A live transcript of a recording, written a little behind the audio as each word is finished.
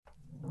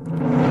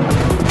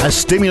A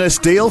stimulus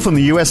deal from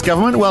the US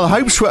government? Well,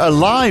 hopes were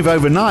alive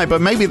overnight,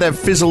 but maybe they've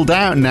fizzled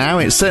out now.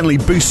 It certainly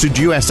boosted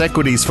US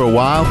equities for a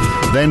while.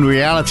 Then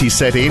reality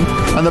set in,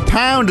 and the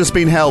pound has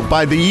been helped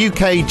by the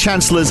UK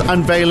Chancellor's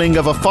unveiling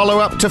of a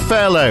follow-up to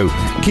furlough,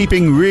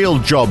 keeping real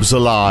jobs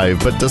alive.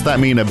 But does that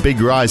mean a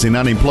big rise in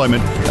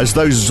unemployment as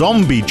those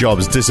zombie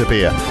jobs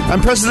disappear?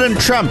 And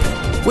President Trump,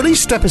 will he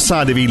step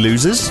aside if he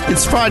loses?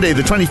 It's Friday,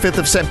 the 25th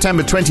of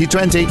September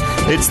 2020.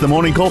 It's the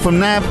morning call from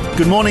NAB.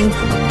 Good morning.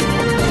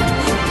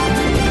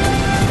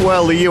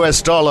 Well, the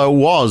US dollar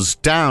was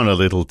down a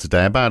little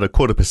today, about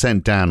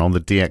 0.25% down on the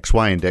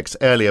DXY index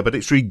earlier, but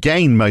it's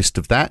regained most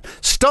of that.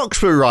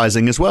 Stocks were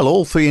rising as well.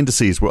 All three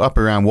indices were up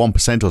around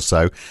 1% or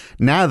so.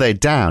 Now they're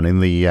down in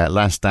the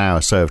last hour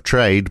or so of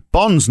trade.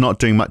 Bonds not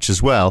doing much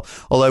as well,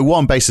 although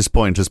 1 basis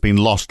point has been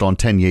lost on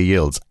 10-year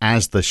yields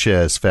as the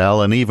shares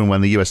fell. And even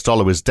when the US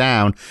dollar was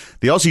down,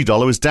 the Aussie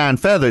dollar was down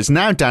further. It's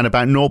now down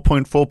about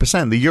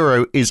 0.4%. The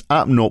euro is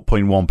up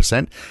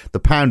 0.1%. The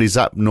pound is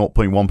up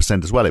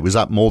 0.1% as well. It was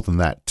up more than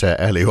that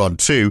earlier on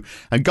too.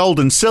 And gold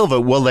and silver,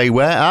 well, they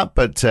were up,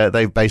 but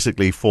they've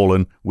basically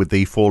fallen with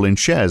the fall in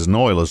shares. And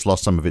oil has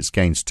lost some of its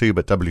gains too,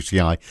 but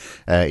WTI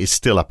is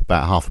still up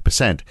about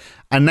 0.5%.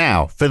 And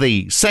now, for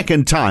the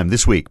second time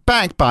this week,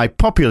 backed by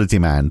popular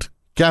demand,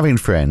 Gavin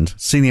Friend,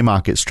 senior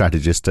market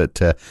strategist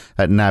at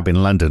NAB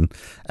in London,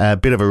 a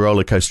bit of a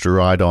roller coaster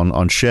ride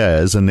on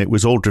shares, and it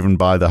was all driven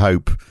by the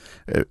hope,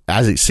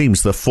 as it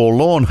seems, the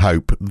forlorn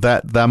hope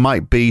that there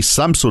might be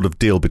some sort of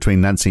deal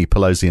between Nancy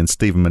Pelosi and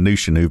Steven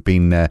Mnuchin, who've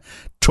been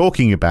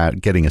talking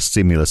about getting a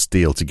stimulus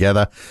deal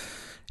together.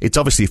 It's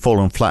obviously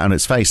fallen flat on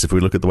its face if we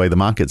look at the way the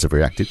markets have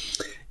reacted.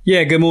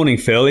 Yeah, good morning,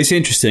 Phil. It's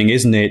interesting,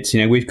 isn't it?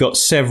 You know, we've got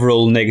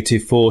several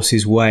negative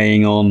forces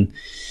weighing on,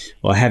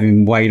 or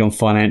having weighed on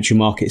financial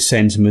market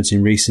sentiment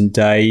in recent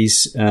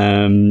days,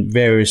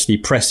 variously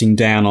pressing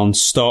down on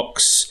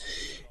stocks,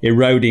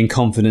 eroding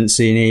confidence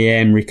in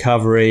EM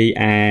recovery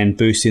and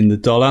boosting the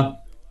dollar.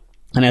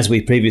 And as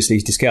we previously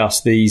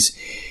discussed, these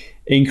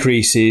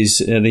increases,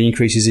 the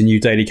increases in new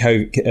daily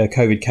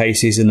COVID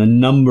cases in a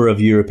number of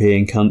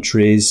European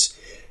countries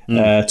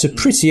to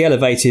pretty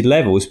elevated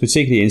levels,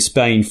 particularly in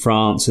Spain,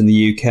 France and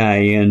the UK,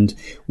 and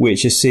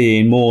which are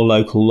seeing more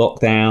local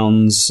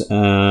lockdowns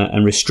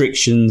and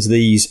restrictions.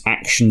 These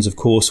actions, of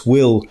course,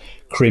 will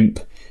crimp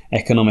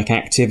economic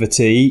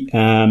activity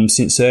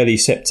since early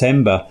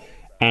September.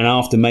 And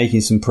after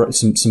making some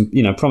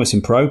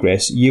promising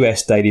progress,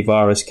 US daily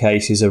virus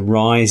cases are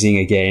rising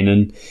again.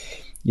 And,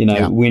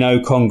 we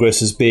know Congress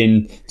has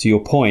been, to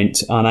your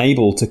point,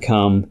 unable to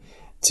come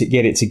to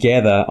get it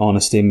together on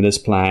a stimulus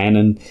plan.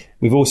 And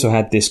we've also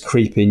had this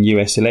creeping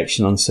US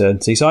election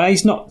uncertainty. So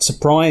it's not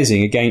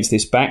surprising against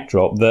this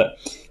backdrop that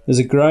there's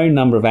a growing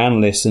number of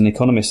analysts and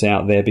economists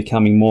out there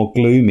becoming more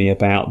gloomy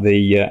about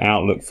the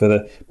outlook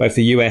for both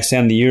the US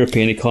and the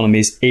European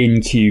economies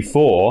in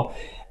Q4.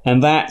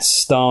 And that's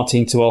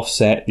starting to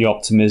offset the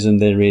optimism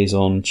there is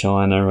on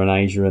China and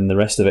Asia and the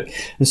rest of it.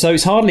 And so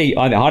it's hardly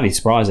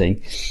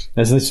surprising,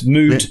 as this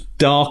mood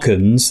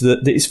darkens,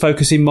 that it's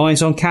focusing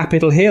minds on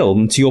Capitol Hill.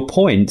 And to your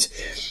point,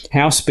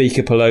 House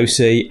Speaker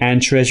Pelosi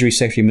and Treasury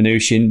Secretary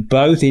Mnuchin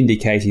both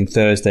indicating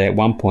Thursday at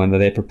one point that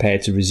they're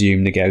prepared to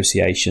resume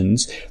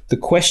negotiations. The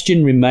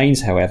question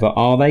remains, however,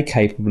 are they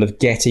capable of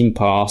getting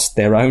past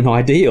their own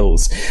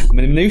ideals? I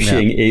mean,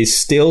 Mnuchin is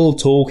still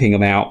talking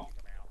about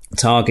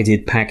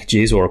targeted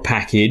packages or a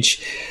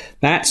package.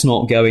 That's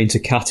not going to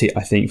cut it,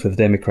 I think, for the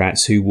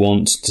Democrats who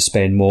want to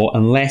spend more,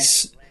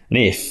 unless and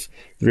if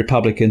the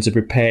Republicans are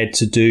prepared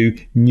to do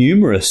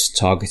numerous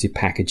targeted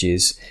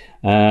packages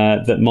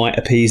that might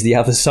appease the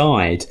other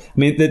side. I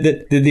mean,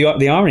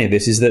 the irony of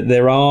this is that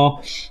there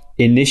are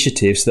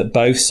initiatives that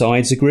both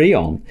sides agree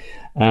on.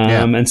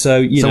 And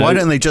so, why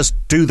don't they just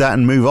do that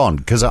and move on?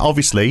 Because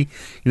obviously,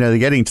 they're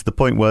getting to the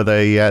point where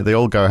they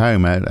all go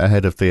home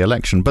ahead of the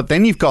election. But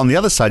then you've got on the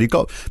other side, you've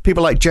got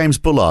people like James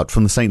Bullard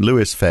from the St.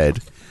 Louis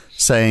Fed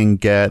saying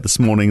this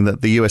morning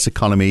that the US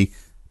economy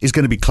is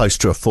going to be close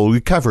to a full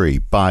recovery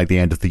by the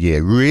end of the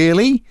year.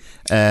 Really?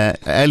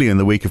 Earlier in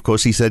the week, of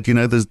course, he said,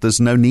 there's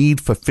no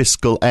need for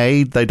fiscal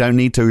aid. They don't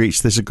need to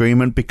reach this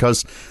agreement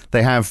because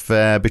they have,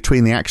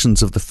 between the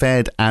actions of the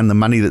Fed and the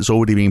money that's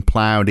already been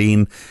ploughed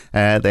in,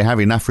 they have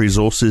enough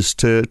resources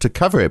to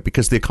cover it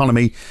because the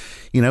economy,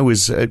 he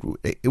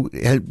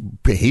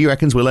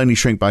reckons will only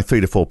shrink by 3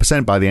 to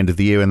 4% by the end of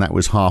the year, and that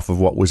was half of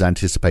what was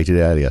anticipated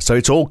earlier. So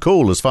it's all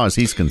cool as far as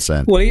he's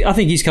concerned. Well, I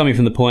think he's coming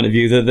from the point of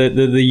view that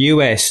the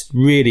US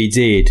really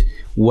did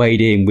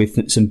wade in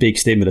with some big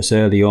stimulus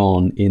early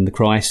on in the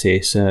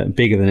crisis,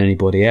 bigger than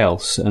anybody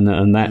else,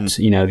 and that's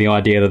the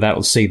idea that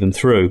will see them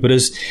through. But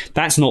as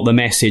that's not the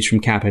message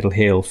from Capitol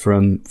Hill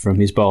from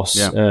his boss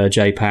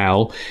Jay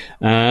Powell,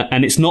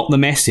 and it's not the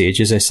message,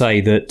 as I say,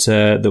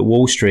 that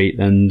Wall Street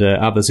and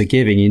others are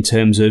giving in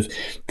terms of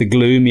the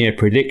gloomier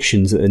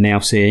predictions that they're now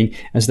seeing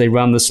as they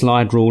run the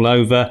slide rule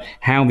over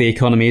how the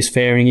economy is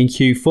faring in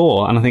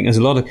Q4. And I think there's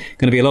going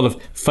to be a lot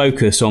of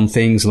focus on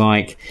things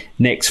like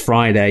next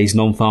Friday's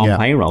non-farm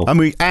payroll.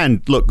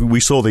 And look, we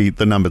saw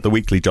the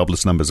weekly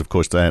jobless numbers, of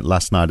course,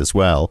 last night as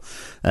well.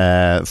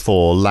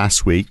 For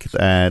last week,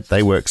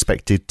 they were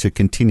expected to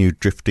continue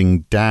drifting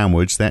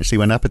downwards. They actually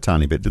went up a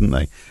tiny bit, didn't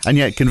they? And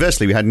yet,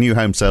 conversely, we had new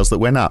home sales that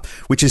went up,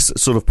 which is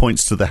sort of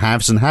points to the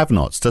haves and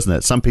have-nots, doesn't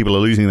it? Some people are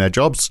losing their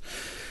jobs.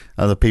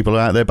 Other people are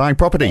out there buying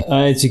property.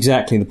 It's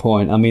exactly the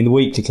point. I mean, the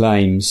weekly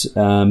claims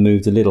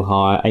moved a little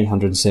higher,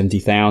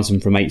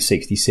 870,000 from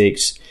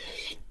 866.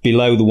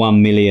 Below the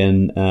 1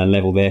 million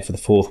level there for the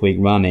fourth week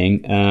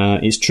running.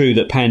 It's true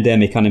that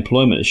pandemic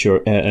unemployment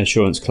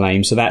assurance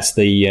claims, so that's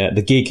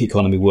the gig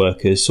economy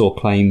workers, saw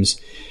claims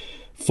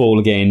fall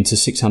again to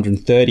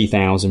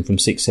 630,000 from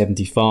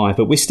 675.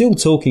 But we're still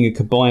talking a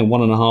combined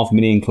 1.5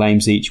 million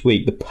claims each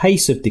week. The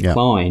pace of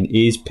decline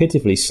is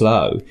pitifully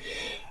slow.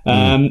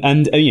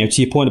 And to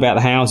your point about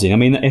the housing, I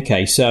mean,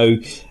 okay, so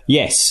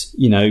yes,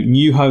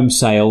 new home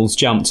sales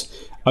jumped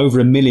over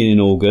 1 million in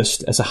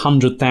August. That's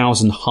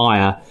 100,000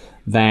 higher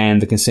than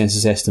the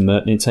consensus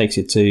estimate, and it takes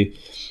it to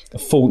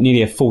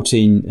nearly a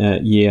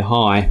 14-year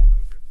high.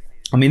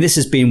 I mean, this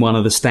has been one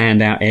of the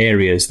standout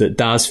areas that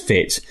does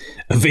fit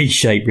a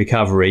V-shaped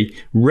recovery.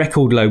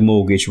 Record low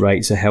mortgage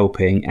rates are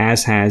helping,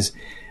 as has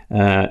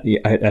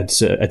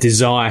a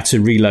desire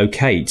to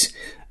relocate.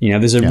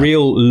 There's a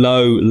real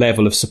low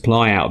level of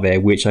supply out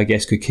there, which I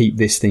guess could keep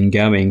this thing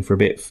going for a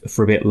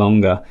bit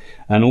longer.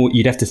 And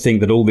you'd have to think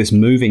that all this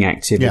moving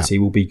activity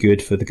will be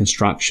good for the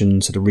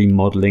construction, sort of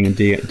remodeling and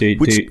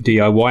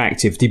DIY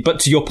activity. But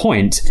to your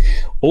point,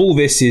 all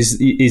this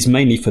is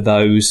mainly for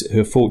those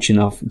who are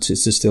fortunate enough to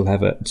still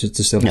have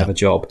a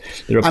job.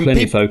 There are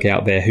plenty of folk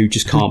out there who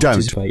just can't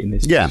participate in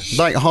this. Yeah,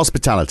 like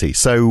hospitality.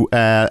 So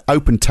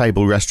open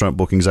table restaurant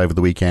bookings over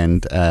the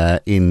weekend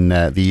in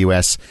the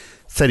US.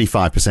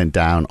 35%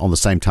 down on the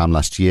same time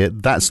last year.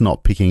 That's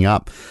not picking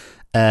up.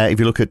 If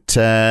you look at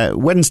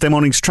Wednesday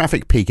morning's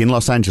traffic peak in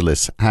Los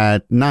Angeles,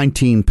 had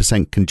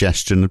 19%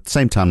 congestion. At the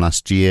same time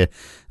last year,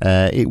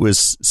 it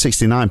was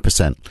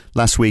 69%.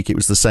 Last week, it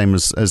was the same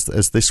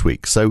as this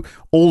week. So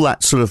all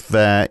that sort of,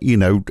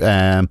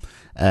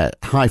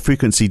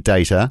 high-frequency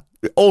data,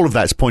 all of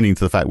that's pointing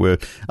to the fact we're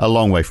a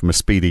long way from a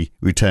speedy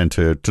return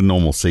to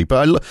normalcy.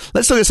 But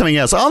let's look at something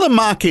else. Are the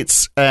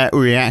markets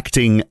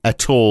reacting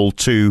at all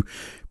to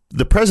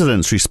the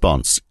president's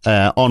response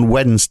on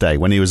Wednesday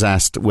when he was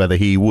asked whether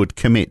he would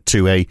commit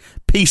to a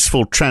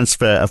peaceful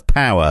transfer of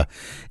power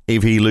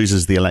if he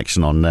loses the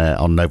election on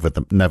November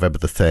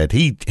the 3rd?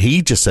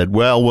 He just said,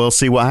 well, we'll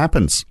see what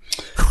happens.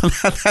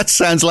 That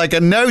sounds like a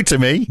no to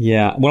me.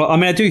 Yeah, well, I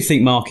mean, I do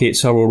think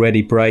markets are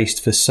already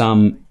braced for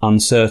some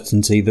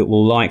uncertainty that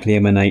will likely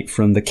emanate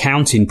from the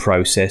counting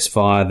process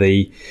via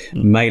the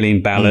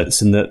mail-in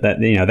ballots, and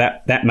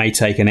that may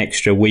take an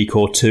extra week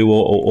or two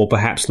or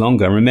perhaps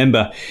longer.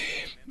 Remember,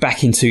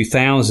 back in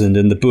 2000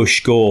 and the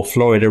Bush-Gore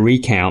Florida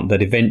recount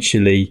that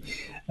eventually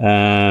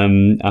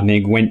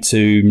went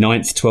to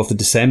 9th, 12th of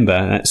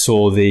December. That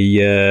saw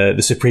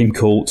the Supreme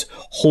Court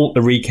halt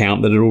the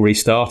recount that had already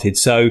started.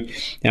 So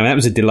that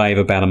was a delay of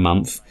about a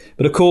month.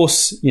 But of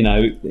course,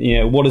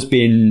 what has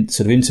been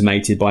sort of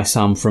intimated by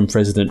some from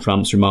President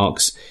Trump's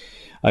remarks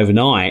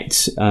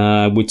overnight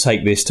would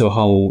take this to a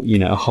whole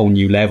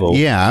new level.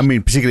 Yeah, I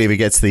mean, particularly if it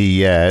gets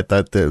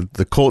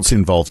the courts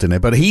involved in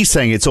it. But he's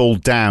saying it's all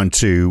down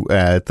to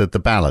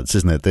the ballots,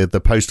 isn't it?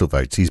 The postal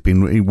votes. He's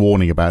been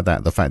warning about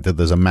that, the fact that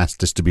there's a mass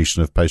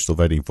distribution of postal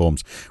voting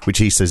forms, which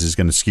he says is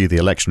going to skew the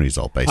election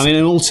result, basically. I mean,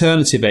 an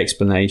alternative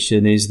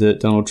explanation is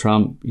that Donald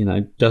Trump,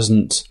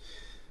 doesn't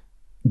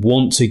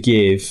want to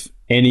give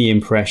any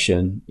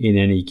impression in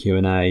any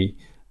Q&A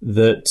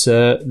that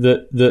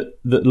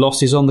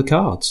loss is on the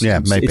cards. Yeah,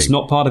 maybe it's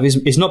not part of his.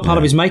 It's not part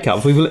of his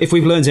makeup. If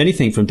we've learned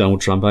anything from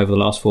Donald Trump over the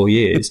last 4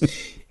 years,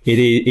 it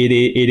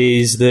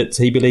is that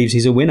he believes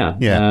he's a winner.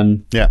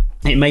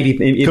 It may be.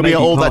 It could may be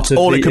all part that.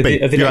 All it could be.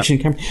 Of the election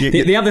campaign.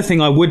 The other thing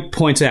I would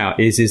point out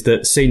is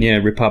that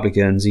senior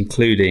Republicans,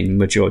 including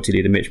Majority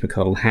Leader Mitch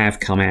McConnell,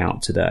 have come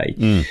out today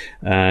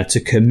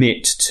to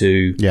commit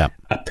to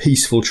a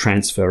peaceful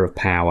transfer of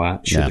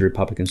power should the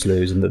Republicans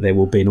lose, and that there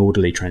will be an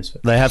orderly transfer.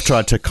 They have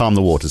tried to calm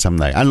the waters, haven't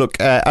they? And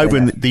look, over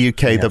in the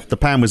UK, the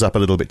pound was up a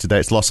little bit today.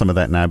 It's lost some of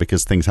that now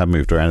because things have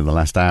moved around in the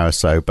last hour or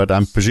so. But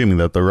I'm presuming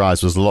that the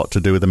rise was a lot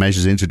to do with the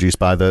measures introduced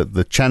by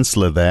the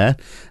Chancellor there,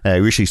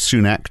 Rishi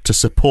Sunak, to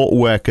support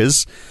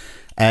workers.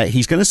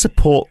 He's going to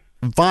support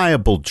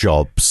viable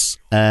jobs,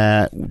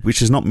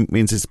 which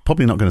means it's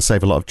probably not going to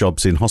save a lot of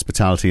jobs in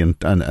hospitality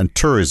and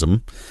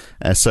tourism.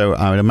 So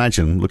I would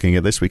imagine, looking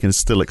at this, we can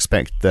still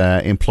expect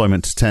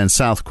employment to turn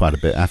south quite a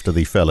bit after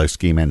the furlough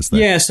scheme ends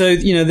there. Yeah, so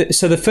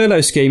the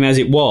furlough scheme, as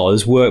it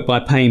was, worked by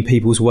paying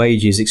people's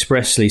wages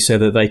expressly so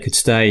that they could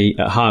stay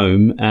at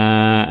home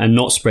and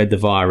not spread the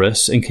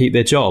virus and keep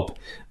their job.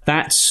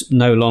 That's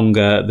no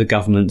longer the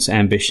government's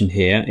ambition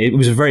here. It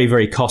was a very,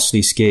 very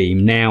costly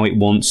scheme. Now it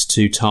wants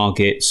to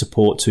target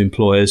support to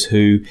employers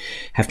who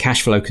have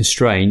cash flow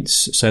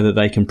constraints so that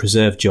they can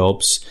preserve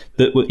jobs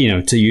that,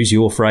 to use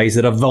your phrase,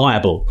 that are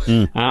viable.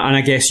 And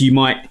I guess you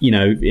might,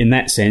 in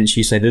that sense,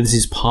 you say that this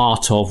is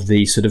part of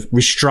the sort of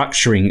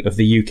restructuring of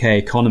the UK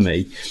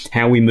economy,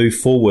 how we move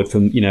forward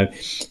from,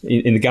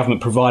 in the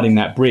government providing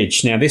that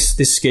bridge. Now, this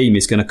scheme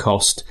is going to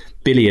cost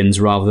billions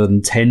rather than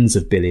tens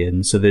of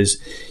billions. So there's,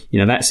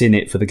 that's in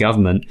it for the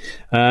government.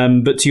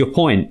 But to your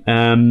point,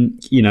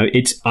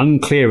 it's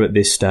unclear at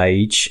this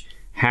stage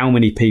how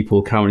many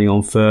people currently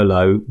on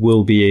furlough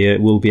will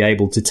be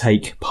able to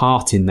take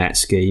part in that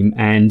scheme.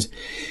 And,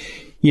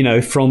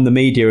 from the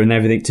media and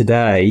everything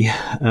today,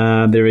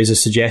 there is a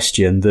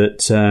suggestion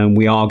that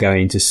we are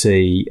going to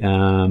see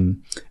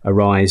a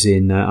rise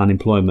in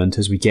unemployment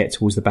as we get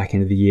towards the back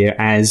end of the year,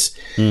 as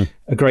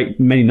a great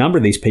many number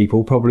of these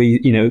people probably,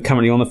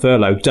 currently on the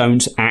furlough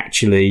don't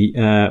actually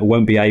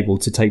won't be able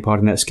to take part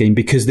in that scheme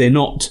because they're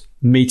not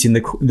meeting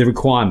the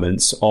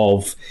requirements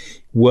of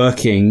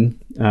working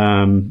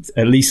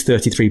at least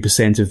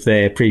 33% of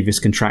their previous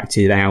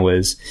contracted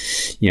hours,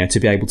 to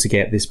be able to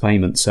get this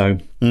payment. So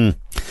I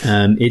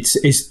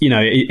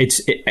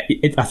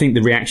think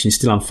the reaction is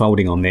still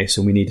unfolding on this,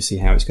 and we need to see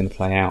how it's going to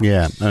play out.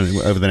 Yeah,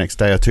 over the next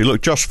day or two.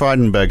 Look, Josh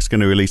Frydenberg's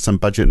going to release some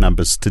budget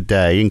numbers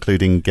today,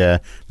 including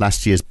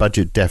last year's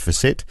budget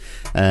deficit,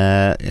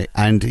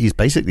 and he's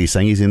basically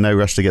saying he's in no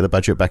rush to get the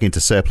budget back into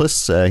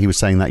surplus. He was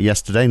saying that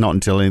yesterday, not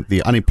until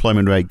the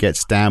unemployment rate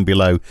gets down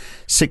below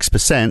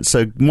 6%.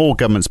 So more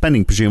government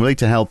spending, presumably,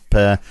 to help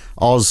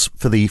Oz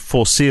for the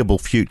foreseeable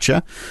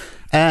future.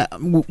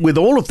 With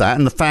all of that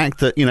and the fact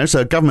that, so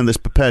a government that's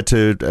prepared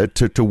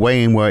to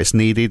weigh in where it's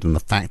needed, and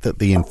the fact that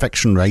the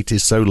infection rate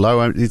is so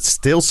low, it's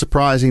still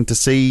surprising to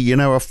see,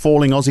 a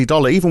falling Aussie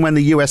dollar. Even when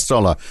the US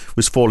dollar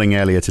was falling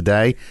earlier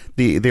today,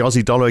 the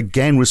Aussie dollar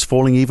again was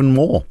falling even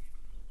more.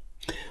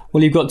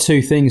 Well, you've got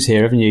two things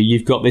here, haven't you?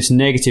 You've got this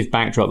negative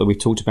backdrop that we've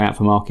talked about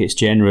for markets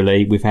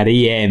generally. We've had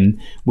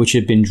EM, which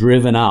had been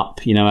driven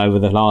up, over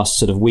the last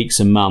sort of weeks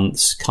and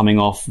months, coming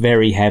off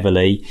very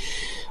heavily.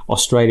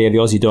 Australia, the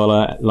Aussie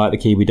dollar, like the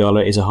Kiwi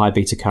dollar, is a high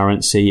beta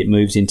currency. It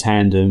moves in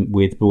tandem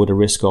with broader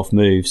risk-off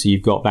moves. So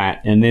you've got that.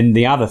 And then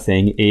the other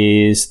thing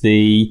is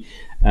the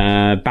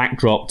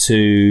backdrop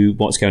to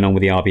what's going on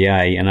with the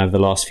RBA. And over the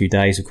last few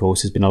days, of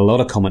course, there's been a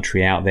lot of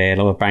commentary out there. A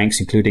lot of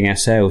banks, including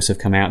ourselves, have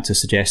come out to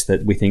suggest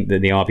that we think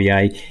that the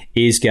RBA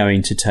is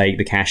going to take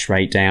the cash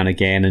rate down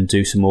again and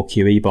do some more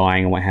QE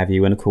buying and what have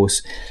you. And of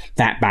course,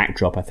 that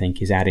backdrop, I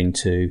think, is adding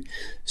to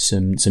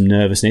some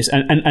nervousness,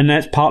 and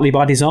that's partly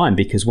by design,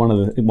 because one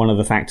of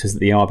the factors that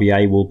the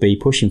RBA will be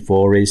pushing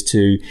for is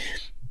to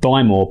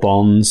buy more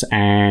bonds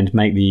and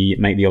make the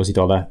Aussie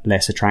dollar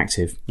less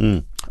attractive.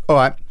 All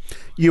right.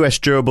 US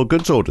durable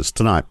goods orders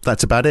tonight.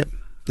 That's about it,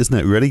 isn't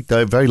it, really?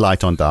 They're very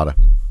light on data.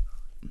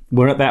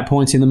 We're at that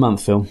point in the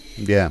month, Phil.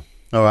 Yeah.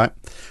 All right.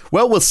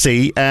 Well, we'll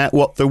see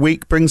what the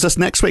week brings us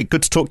next week.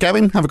 Good to talk,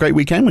 Gavin. Have a great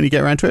weekend when you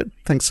get around to it.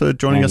 Thanks for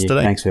joining us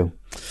today. Thanks, Phil.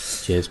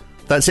 Cheers.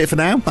 That's it for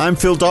now. I'm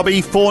Phil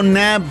Dobby for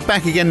NAB.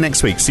 Back again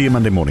next week. See you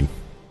Monday morning.